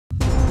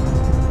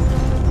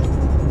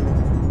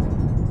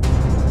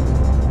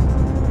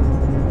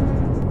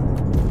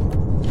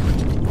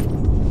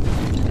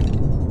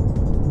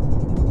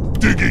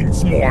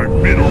my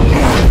middle.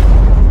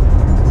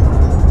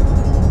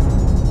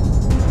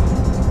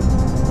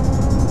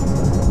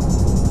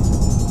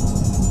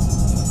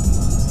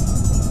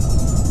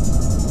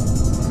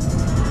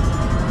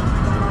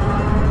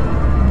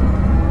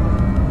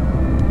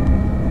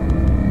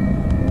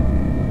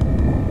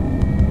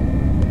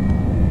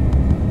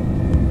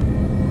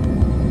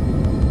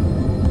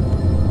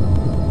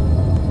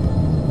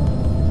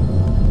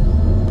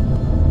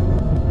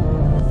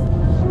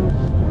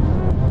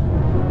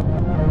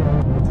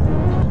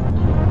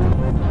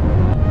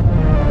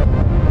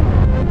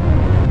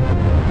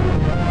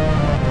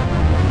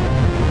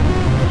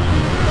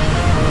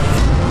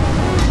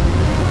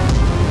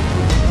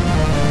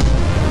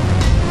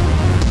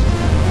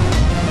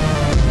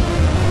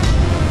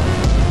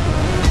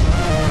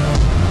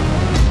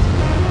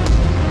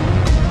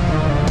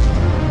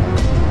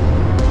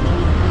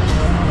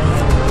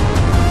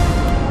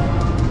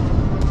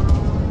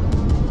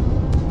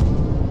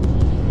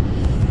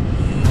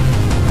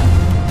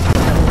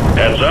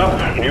 Heads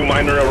up, new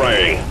miner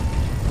arriving.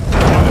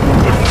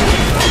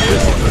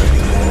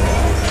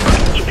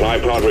 Supply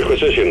pod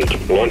requisitioned.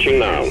 Launching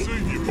now.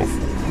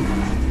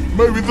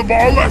 Maybe the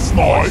bar last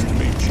night.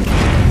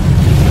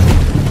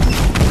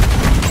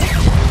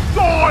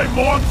 Die,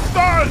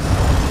 monsters!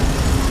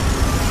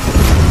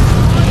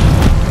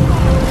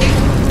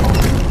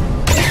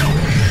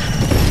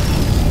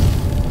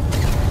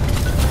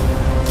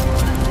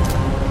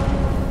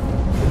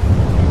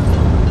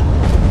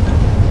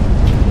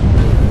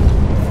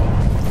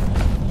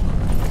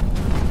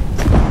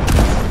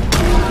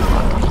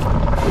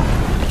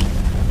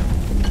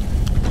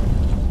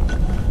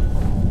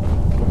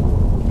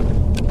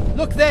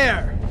 Look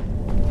there!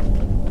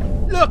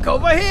 Look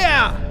over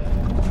here!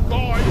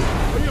 Guys,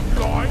 are you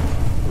blind?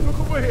 Look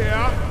over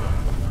here.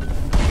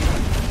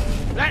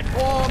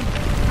 Platform!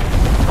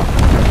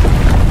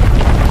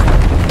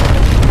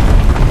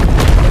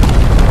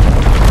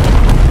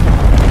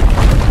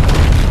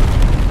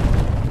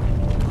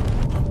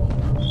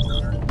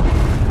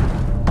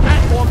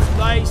 Platform's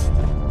placed.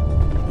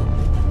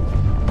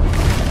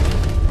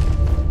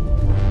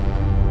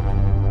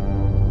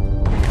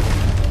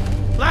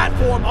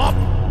 Platform up!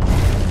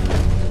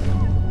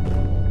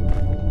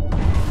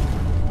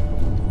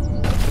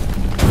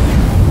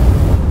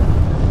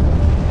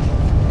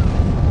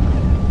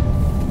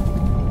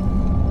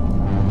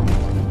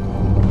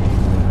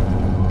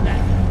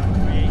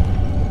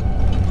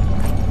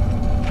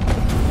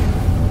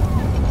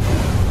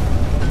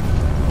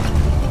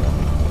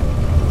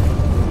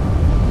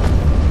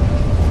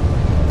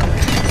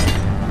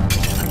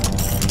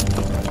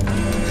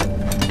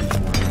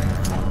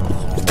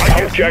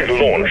 Jack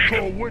launched.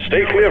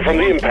 Stay clear from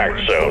the impact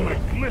zone.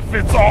 Cliff,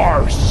 it's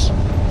ours.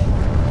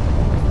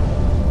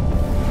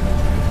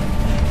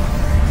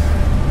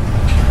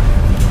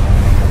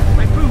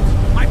 My boots!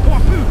 My poor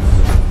boots!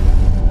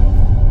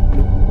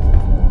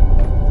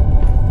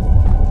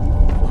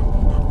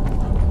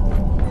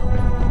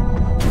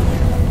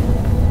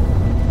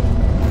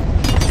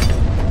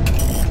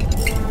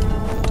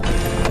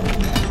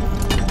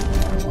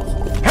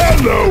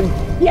 Hello!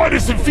 Why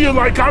does it feel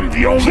like I'm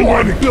the only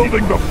one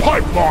building the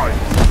pipeline?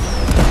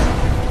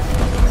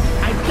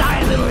 I die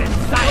a little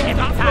inside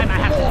every time I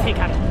have to take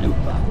out a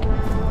looper.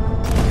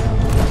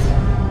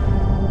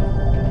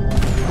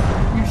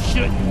 You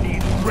shouldn't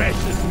need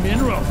precious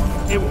minerals.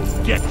 It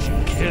will get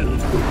you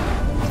killed.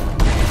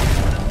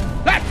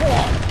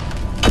 Platform!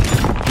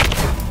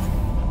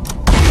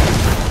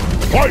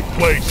 Pipe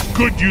place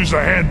could use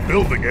a hand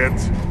building it.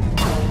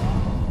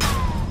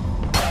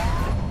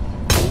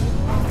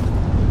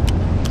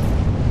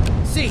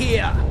 See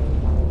here!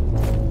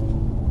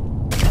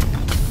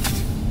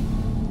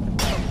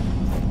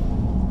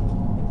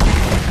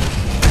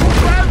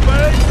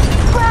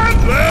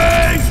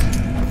 Friendly!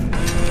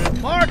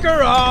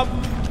 Marker up!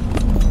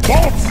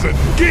 Bolts and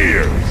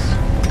gears!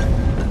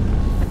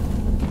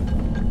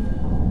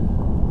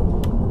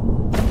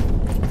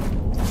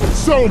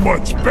 So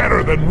much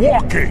better than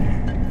walking!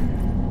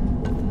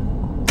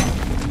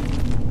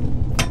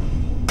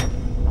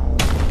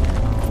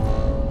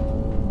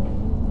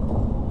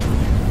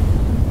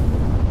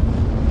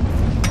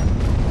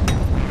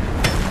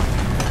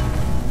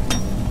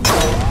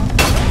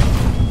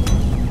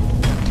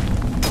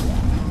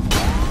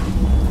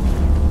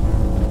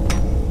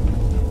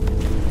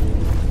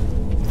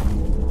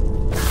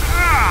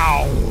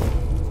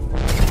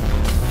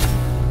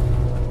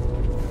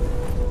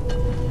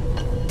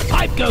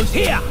 Goes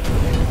here!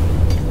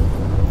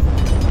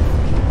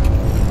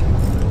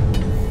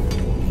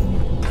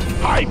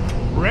 Pipe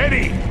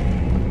ready!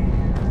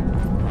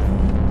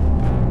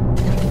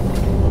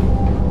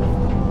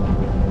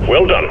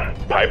 Well done.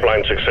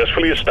 Pipeline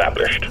successfully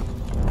established.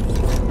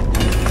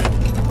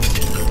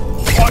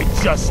 I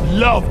just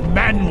love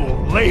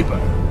manual labor.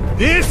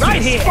 This Right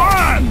is here.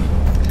 fun!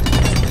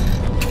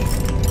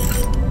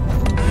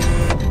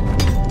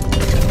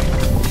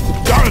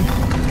 Done!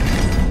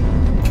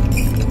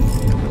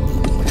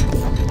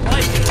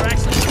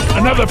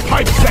 Another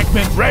pipe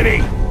segment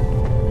ready!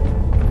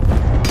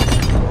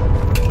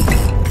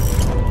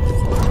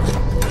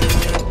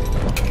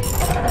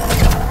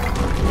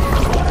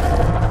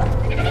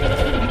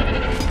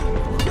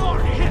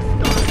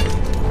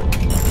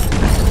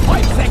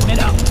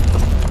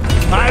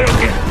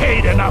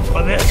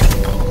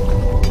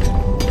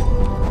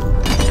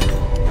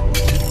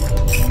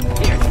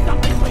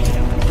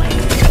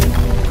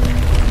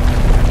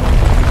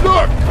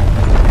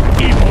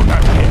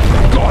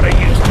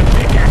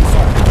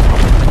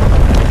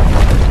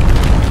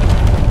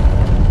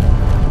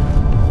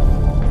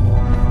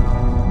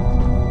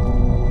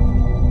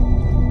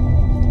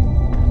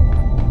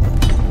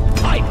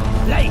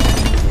 place.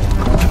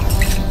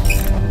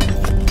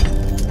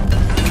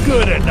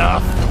 Good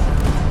enough.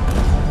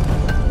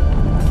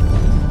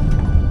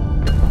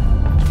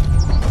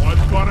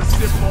 I've got a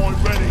zip line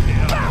ready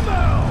here.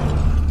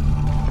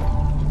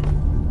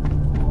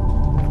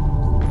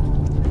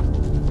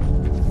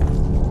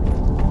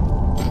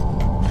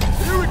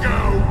 Here we go.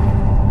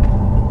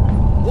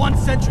 One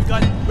sentry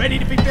gun ready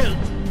to be built.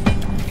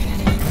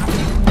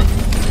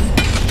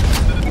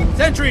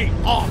 Sentry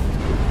off.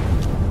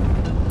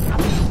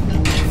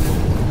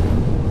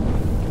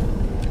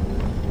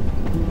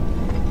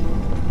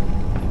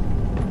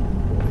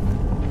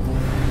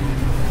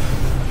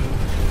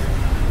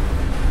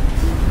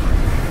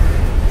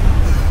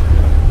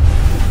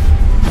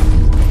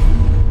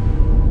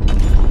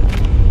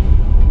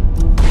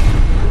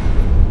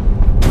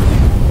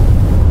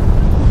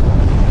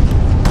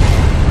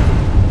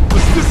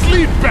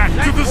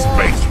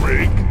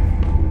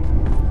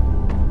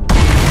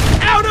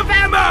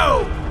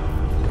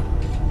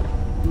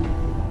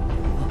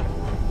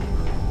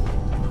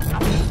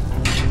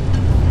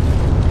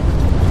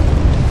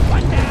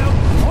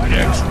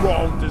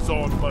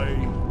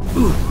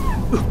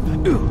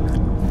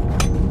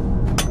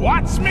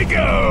 Watch me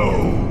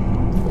go!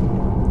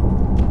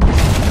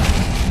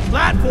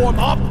 Platform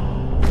up!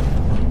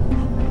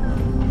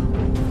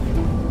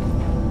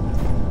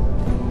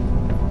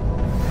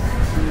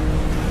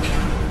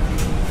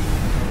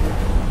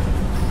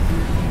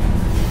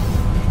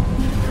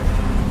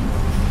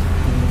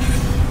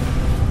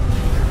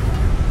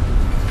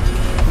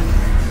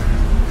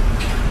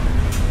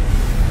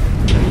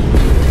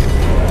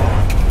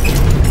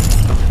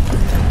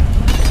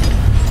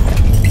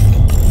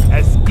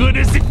 As good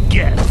as it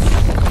gets.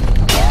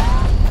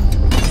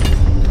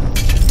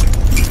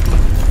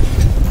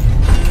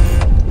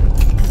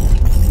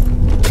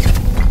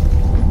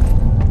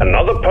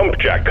 Another pump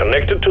jack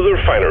connected to the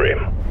refinery.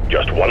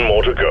 Just one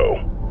more to go.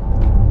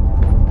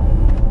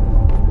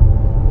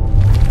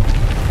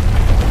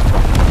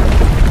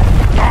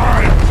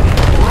 Time to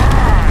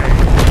ride!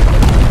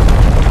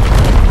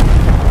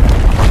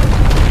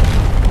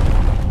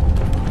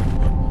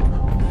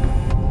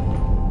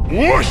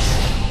 Whoosh!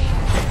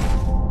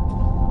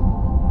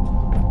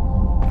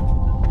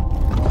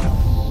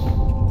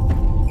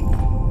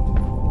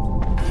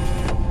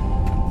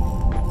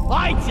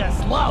 I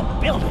just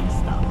love building stuff.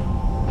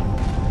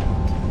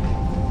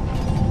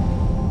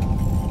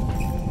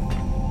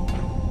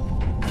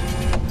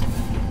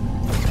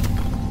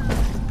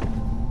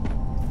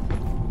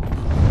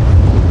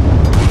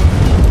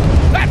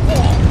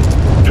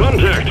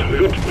 Contact! We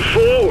got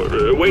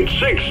 4, wait,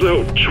 6,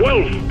 no,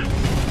 12.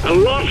 A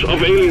lot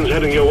of aliens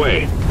heading your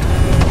way.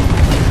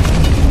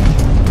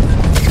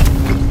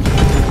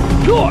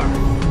 Sure.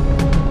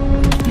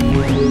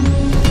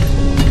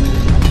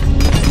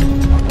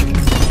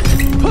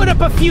 Put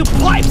up a few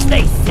pipes,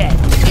 they said.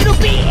 It'll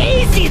be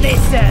easy, they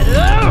said.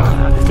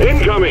 Ugh.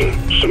 Incoming!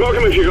 Smoke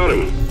him if you got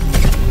him.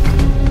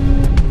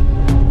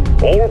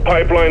 All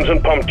pipelines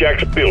and pump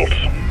jacks built.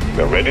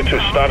 We're ready to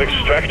start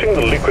extracting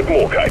the liquid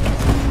morkite.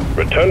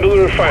 Return to the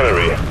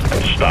refinery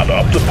and start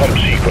up the pump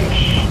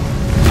sequence.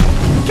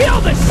 Kill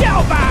the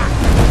shellback!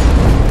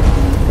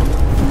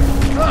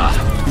 Ugh.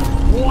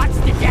 What's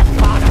the death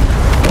bottom?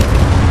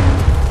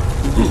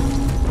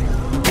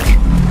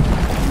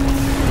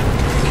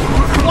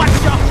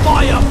 Watch your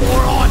fire,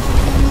 moron!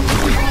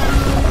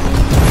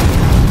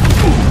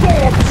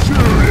 Stop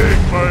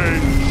shooting me!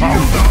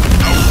 Hold up!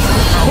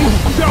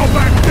 Shell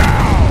back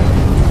down!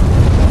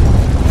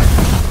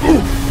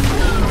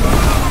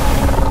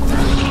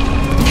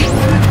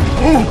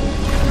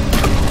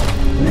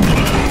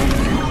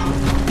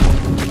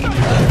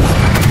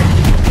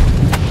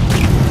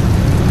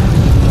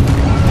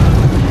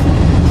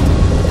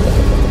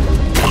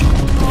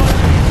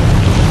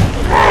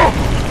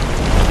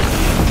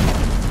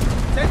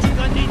 Sentry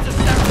gun needs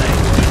assembly.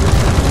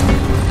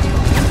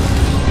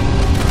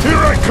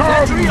 Here I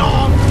come! Sentry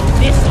on!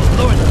 This'll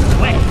lure them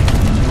away.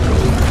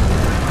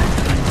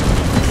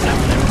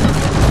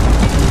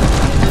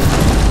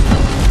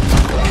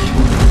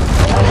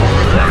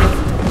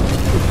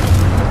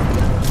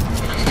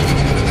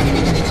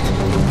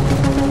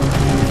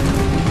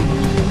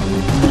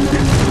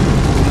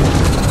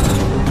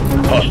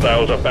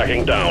 Hostiles are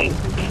backing down.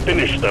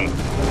 Finish them.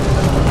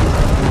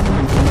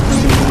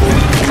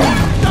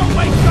 Don't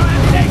waste your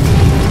ammunition!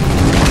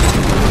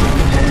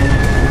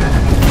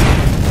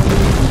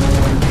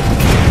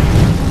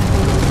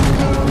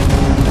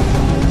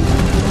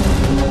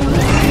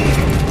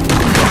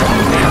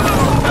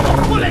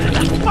 Pull into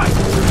the fight!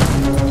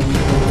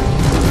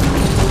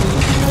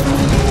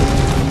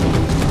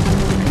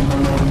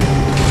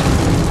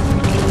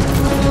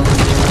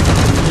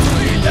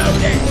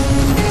 Reloading!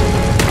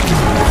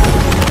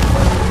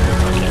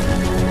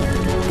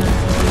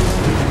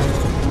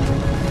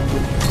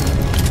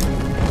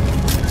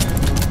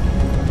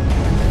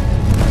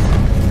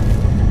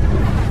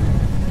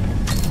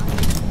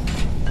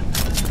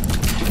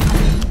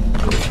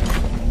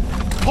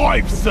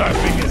 Pipe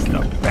surfing is the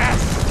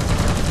best!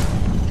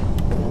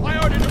 I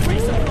ordered a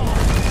resupply.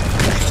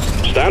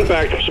 Stand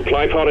back,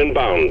 supply pod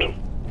inbound.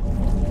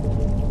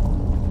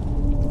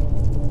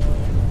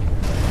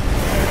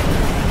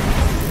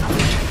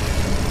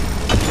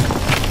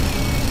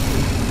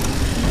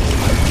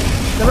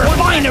 The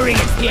refinery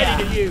is here!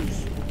 Ready to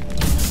use.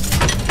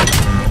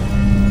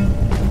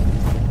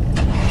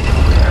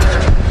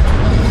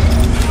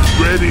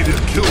 Ready to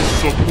kill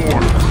some more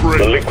The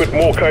prey. liquid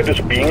morkite is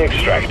being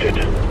extracted.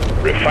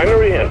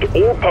 Refinery and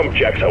all pump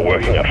jacks are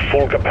working at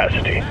full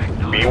capacity.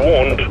 Be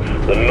warned,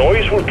 the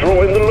noise will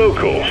draw in the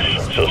locals,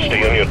 so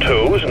stay on your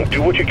toes and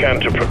do what you can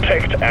to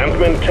protect and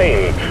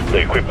maintain the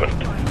equipment.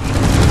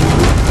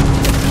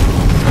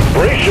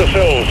 Brace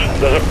yourselves,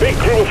 there's a big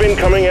group of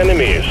incoming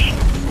enemies.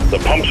 The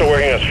pumps are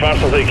working as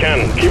fast as they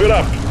can. Keep it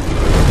up.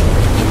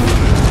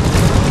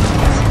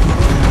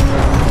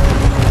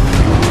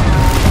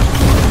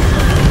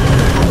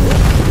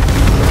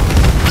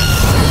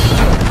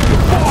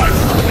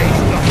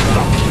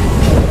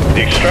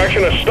 The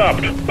extraction has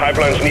stopped.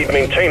 Pipelines need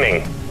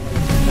maintaining.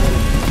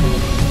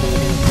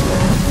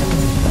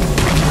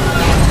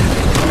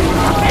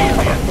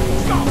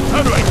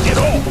 How do I get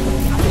off?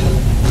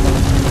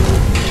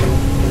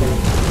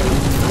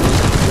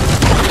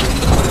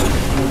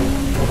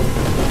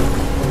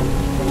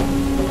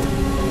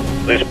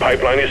 This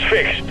pipeline is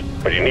fixed,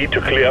 but you need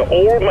to clear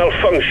all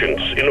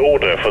malfunctions in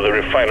order for the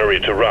refinery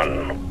to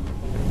run.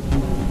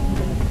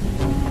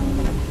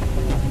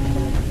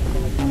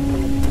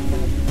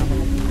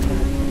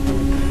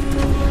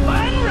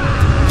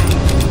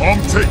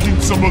 I'm taking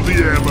some of the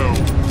ammo.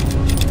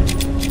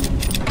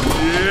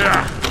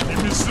 Yeah,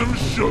 give me some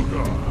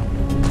sugar.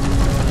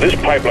 This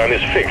pipeline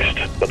is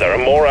fixed, but there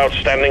are more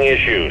outstanding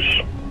issues.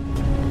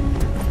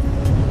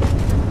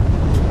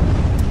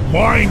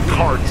 Mine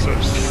carts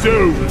are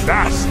so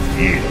last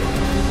here.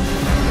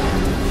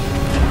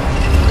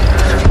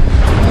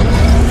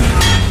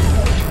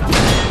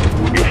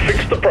 You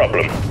fixed the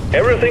problem.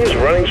 Everything's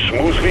running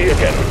smoothly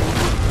again.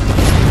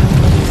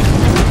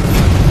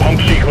 Pump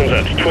sequence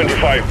at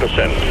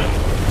 25%.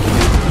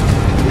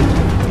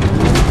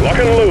 Lock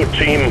and load,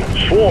 team.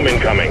 Swarm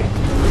incoming.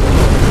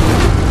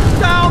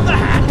 Down the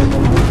hatch!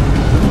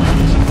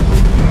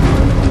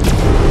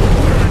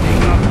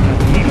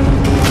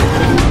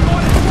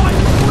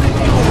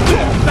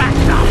 Back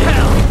to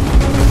hell!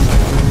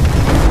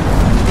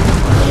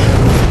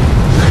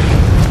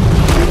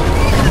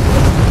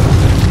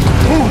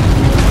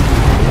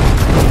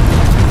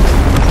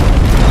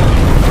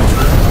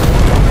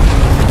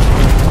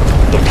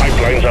 The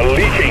pipelines are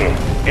leaking.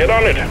 Get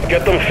on it.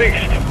 Get them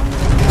fixed.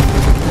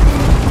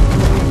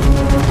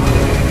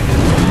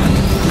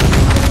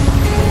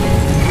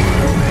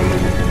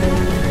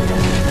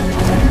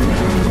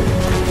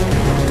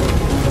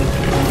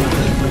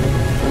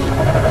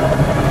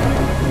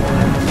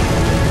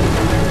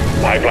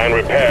 Pipeline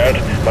repaired,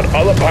 but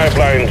other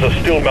pipelines are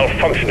still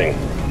malfunctioning.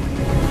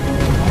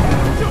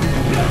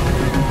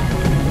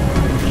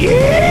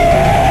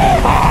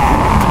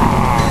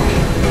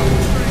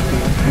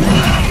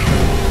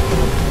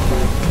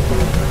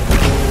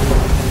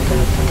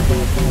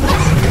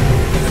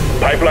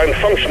 Pipeline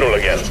functional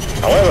again.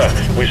 However,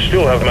 we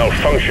still have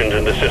malfunctions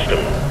in the system.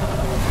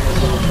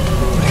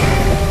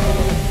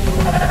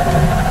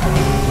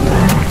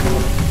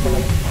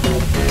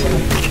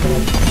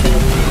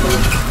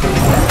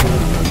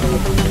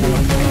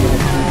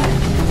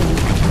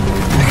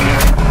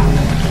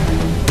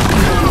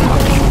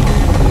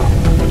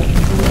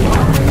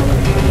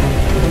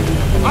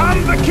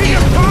 I'm the king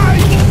of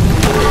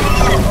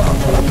pipe!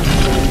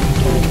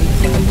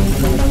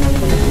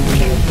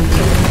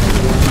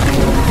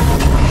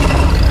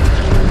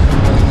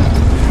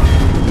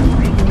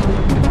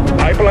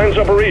 Pipeline's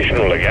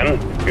operational again.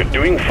 You're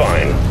doing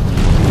fine.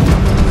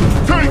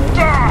 Take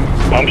that!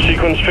 Pump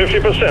sequence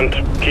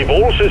 50%. Keep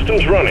all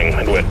systems running,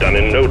 and we're done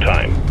in no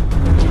time.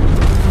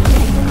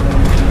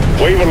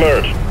 Wave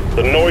alert.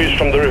 The noise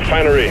from the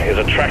refinery is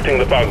attracting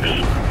the bugs.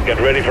 Get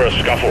ready for a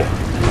scuffle.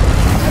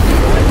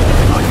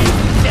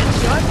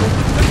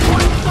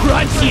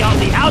 Crunchy on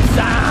the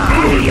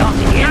outside, gooey on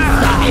the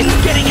inside.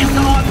 It's getting into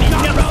our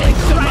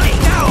midst right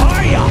now,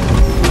 are ya?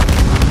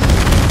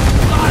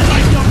 I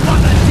like your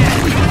mother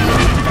dead.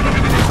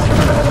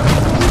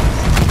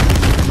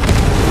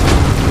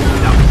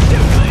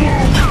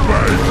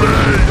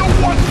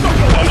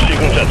 Pump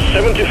sequence at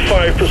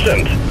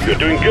 75%. You're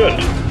doing good.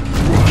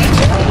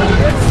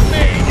 It's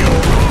me, you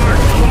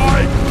hard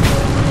pipe!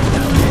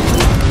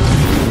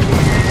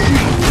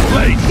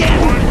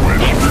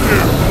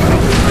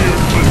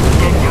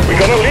 We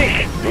got a leak.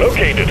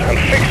 Locate it and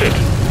fix it.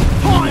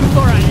 Time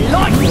for a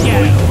light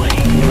game.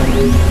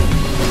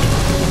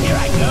 Here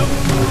I go.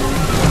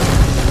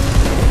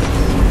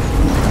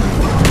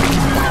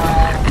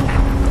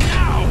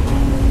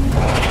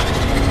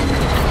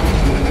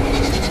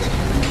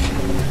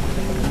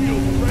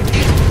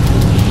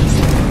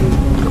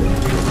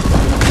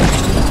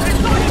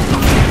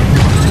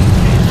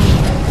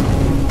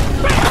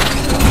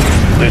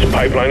 This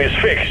pipeline is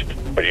fixed,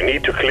 but you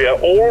need to clear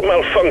all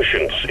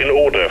malfunctions in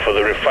order for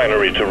the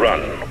refinery to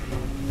run.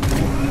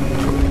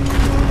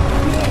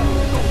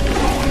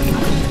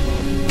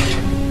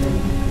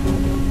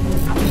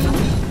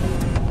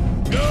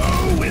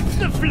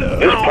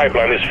 This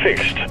pipeline is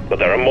fixed, but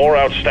there are more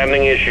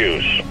outstanding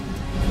issues.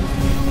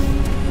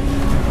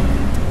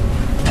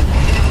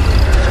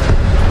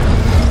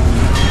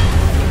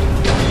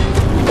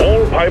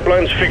 All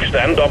pipelines fixed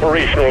and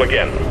operational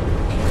again.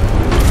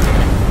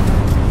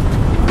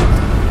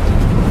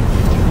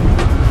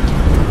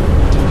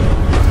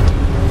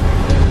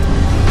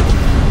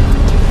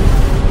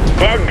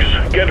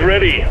 Bugs, get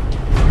ready.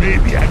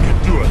 Maybe I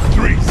could do a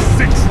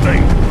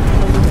 360.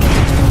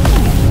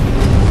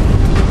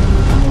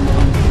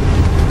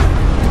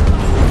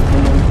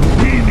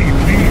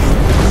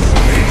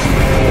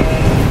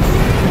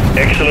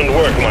 Excellent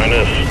work,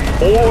 miners.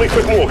 All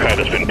liquid morkite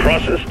has been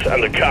processed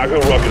and the cargo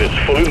rocket is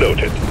fully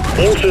loaded.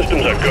 All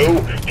systems are go,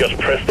 just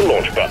press the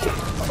launch button.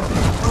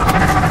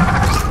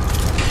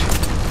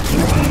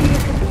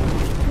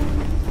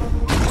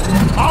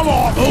 I'm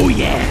off! Oh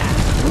yeah!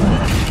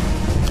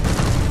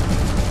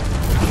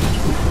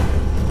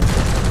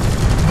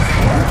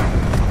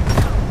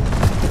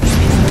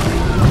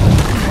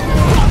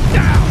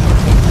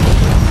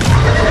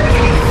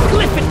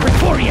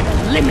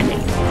 Eliminate!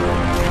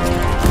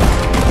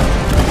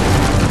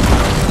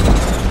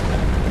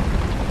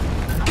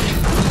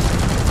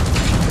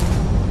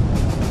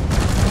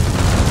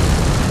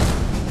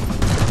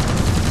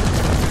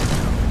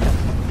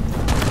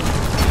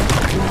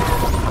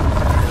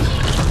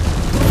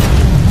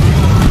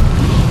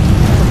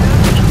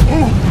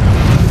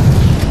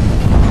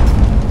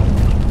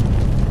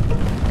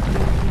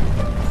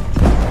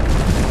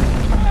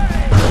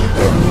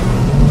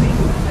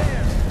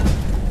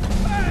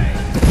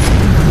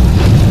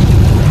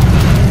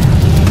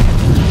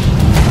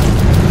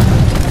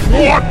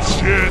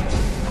 Watch it!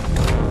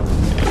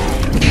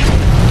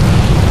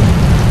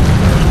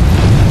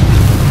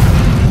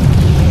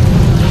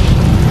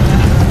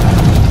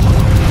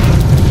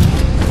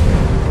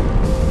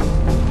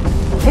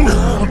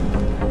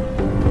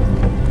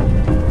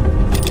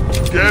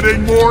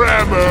 Getting more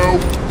ammo!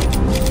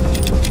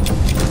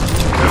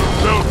 That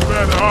felt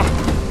better!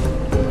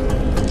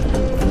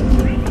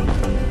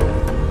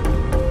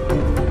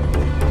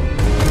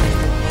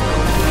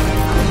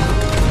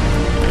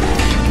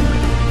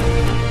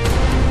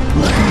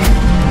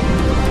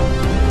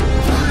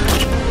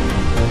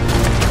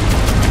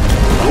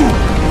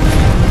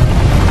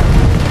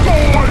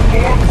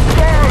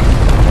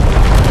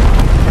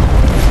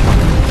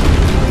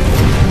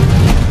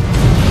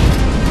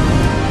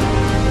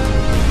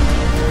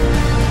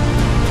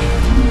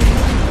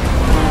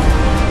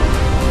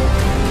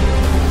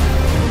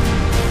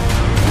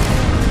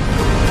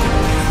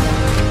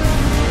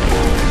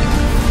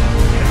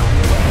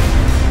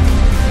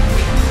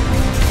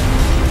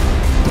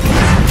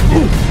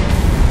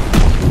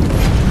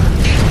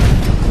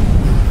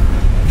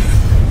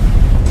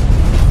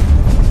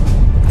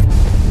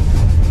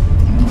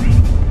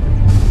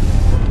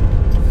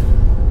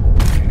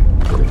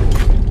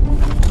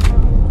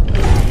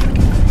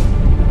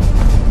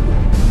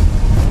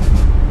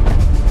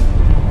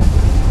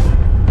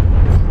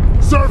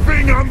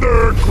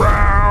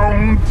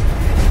 Underground!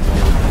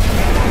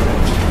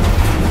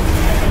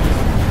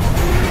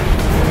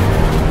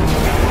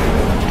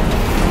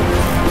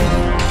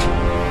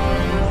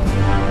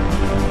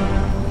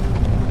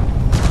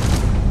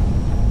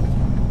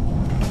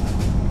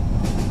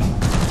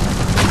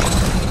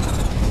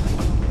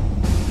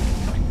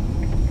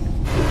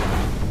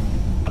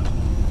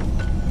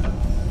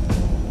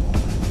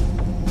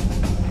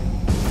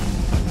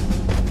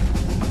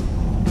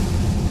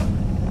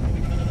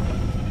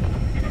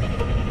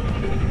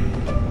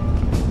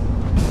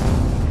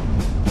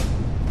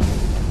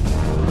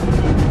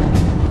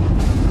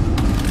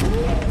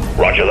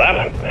 Roger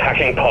that.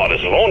 Hacking pod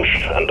is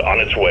launched and on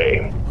its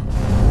way.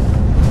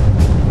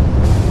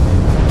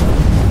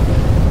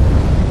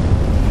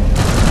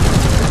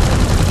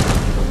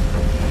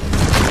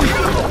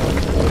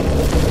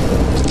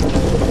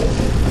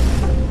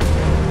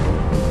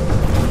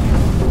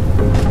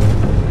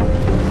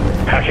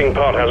 Hacking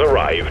pod has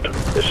arrived.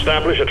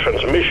 Establish a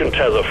transmission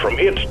tether from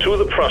it to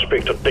the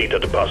Prospector data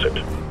deposit.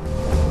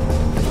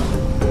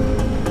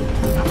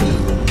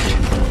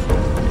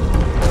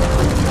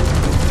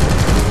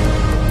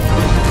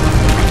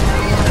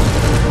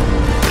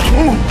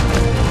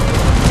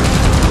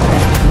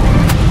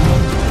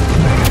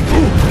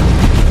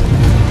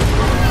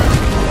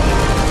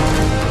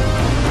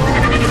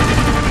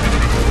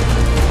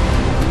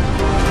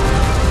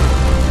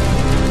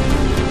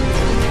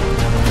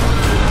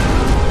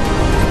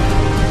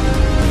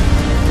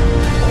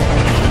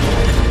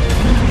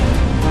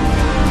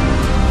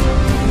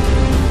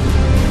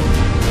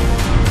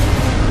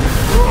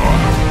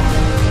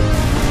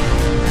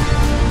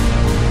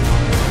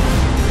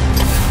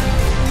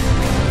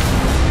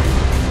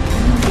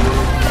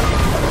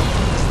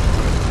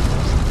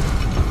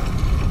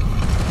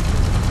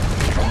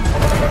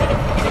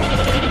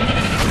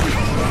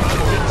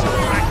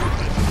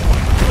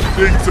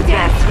 Things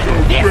about to go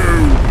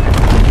boom!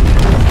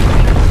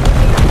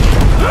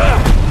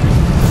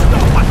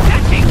 Stop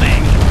attacking me!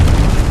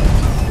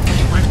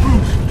 My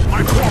boost!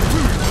 My core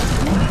boost!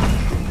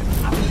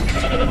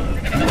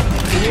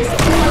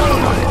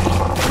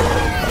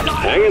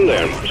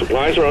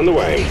 supplies are on the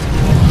way.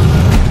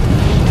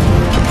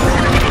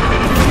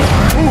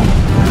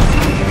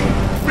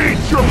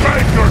 Meet your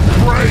maker,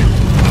 Drake!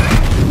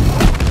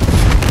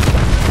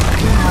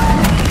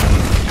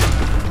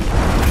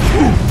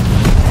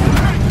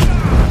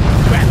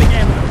 Grabbing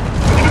him.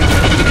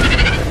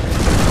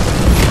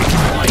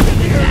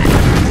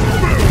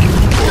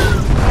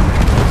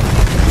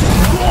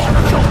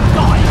 Don't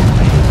die.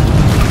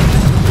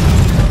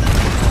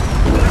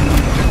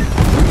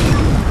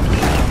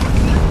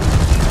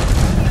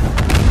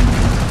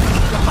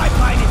 The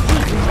pipeline is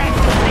used to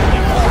transport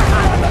liquid all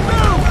time.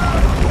 Move!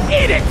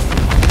 Eat it!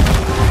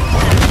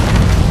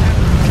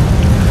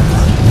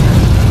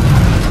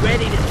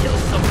 Ready to kill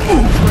some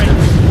more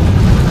friends.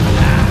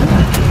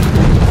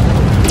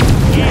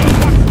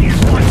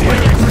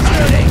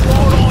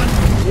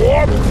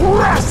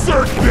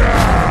 Oppressor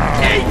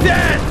down! Eat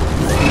that!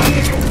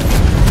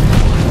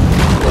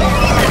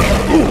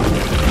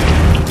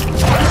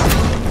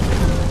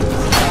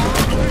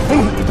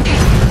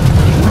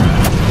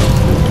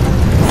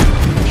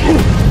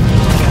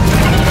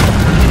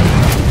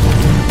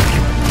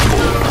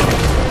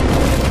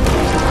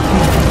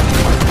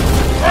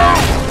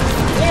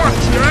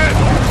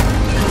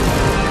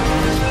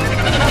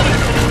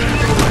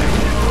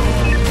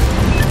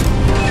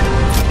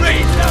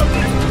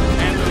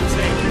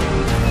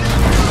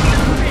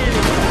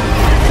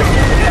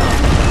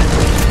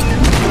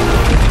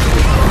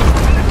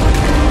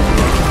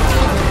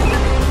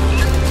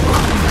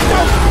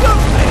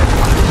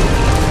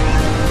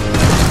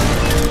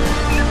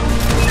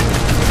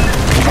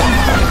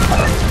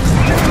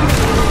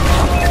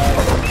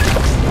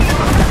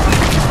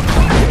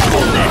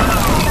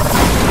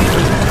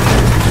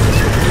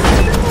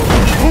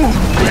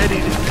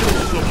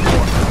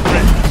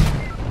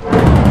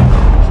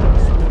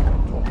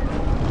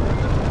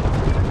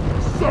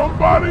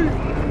 Somebody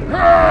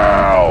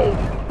help!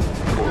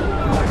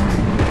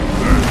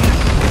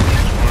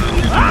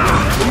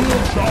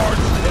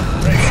 Charge the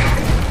race.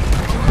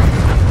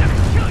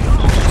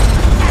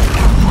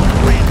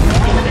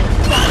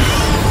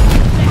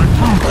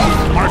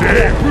 My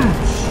damn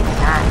boots!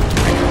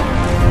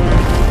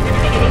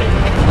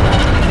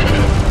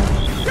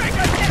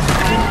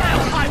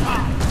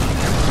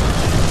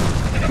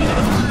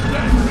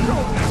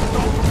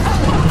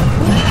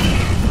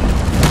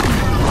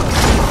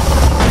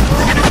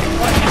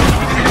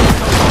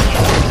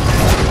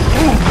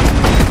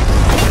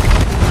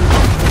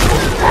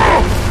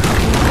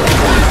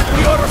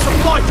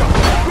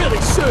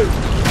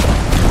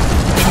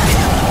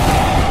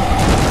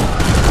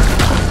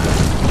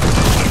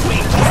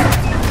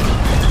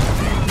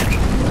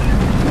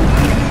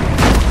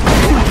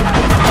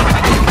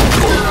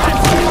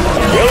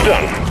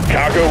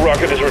 Cargo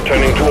rocket is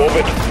returning to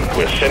orbit.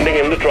 We're sending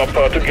in the drop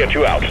pod to get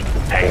you out.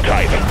 Hang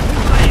tight.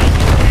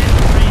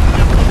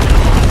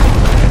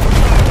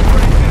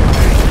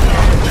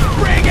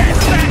 Bring it,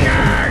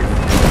 Stinger!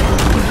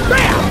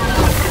 Bam!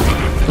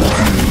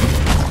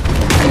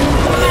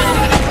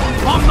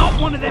 I'm not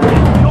one of them in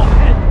your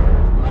head.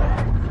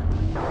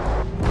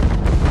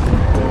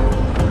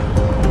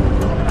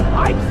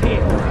 Pipes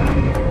here.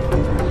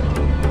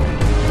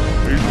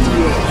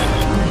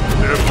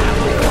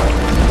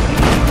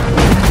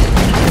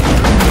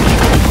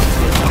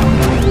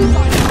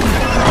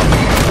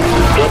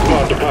 Drop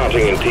pod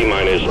departing in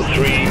T-minus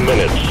 3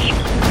 minutes.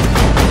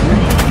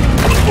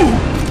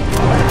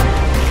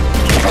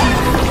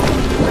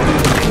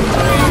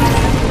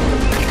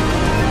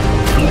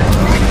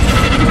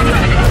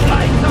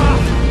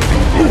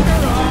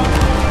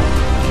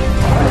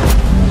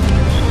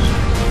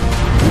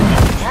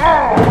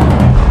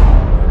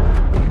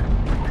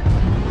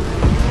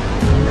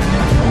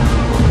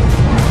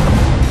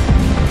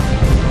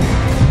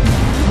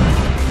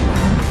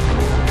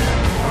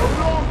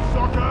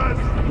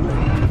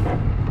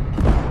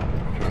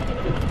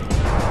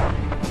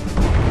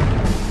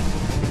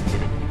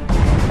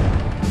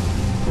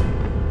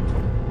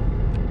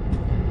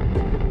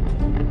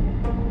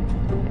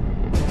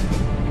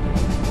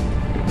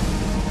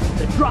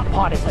 Drop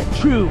pod is a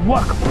true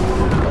workhorse.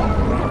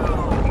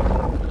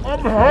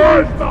 I'm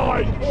hurt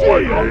by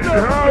I'll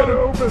never get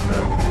over this.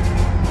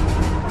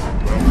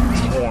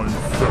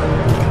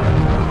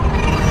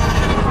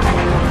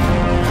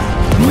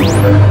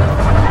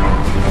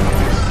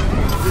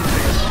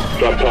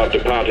 Drop pod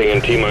departing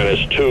in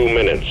T-minus 2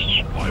 minutes.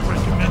 I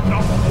recommend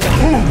not.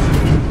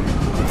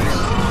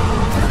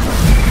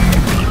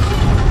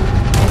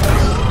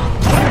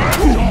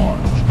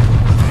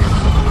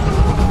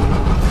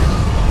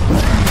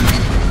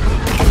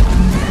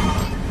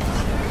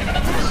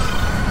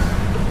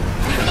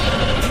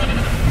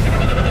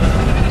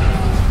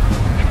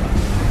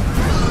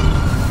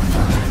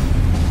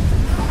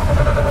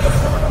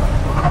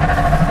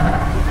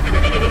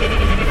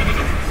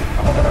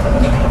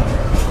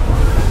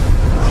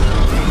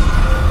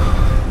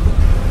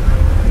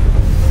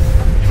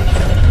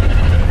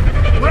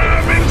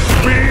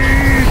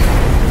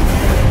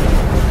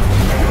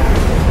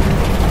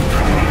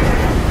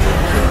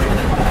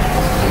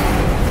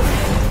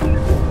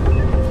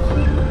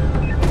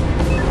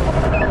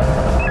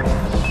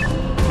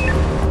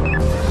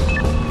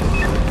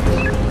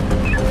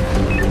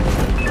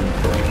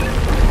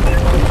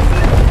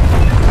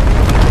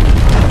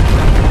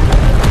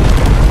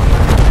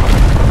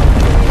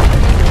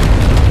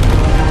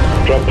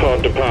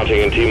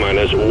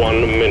 T-minus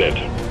 1 minute.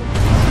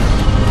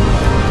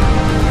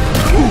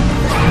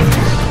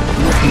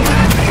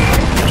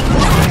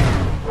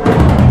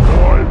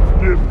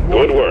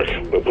 Good work.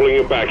 We're pulling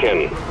you back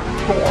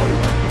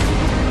in.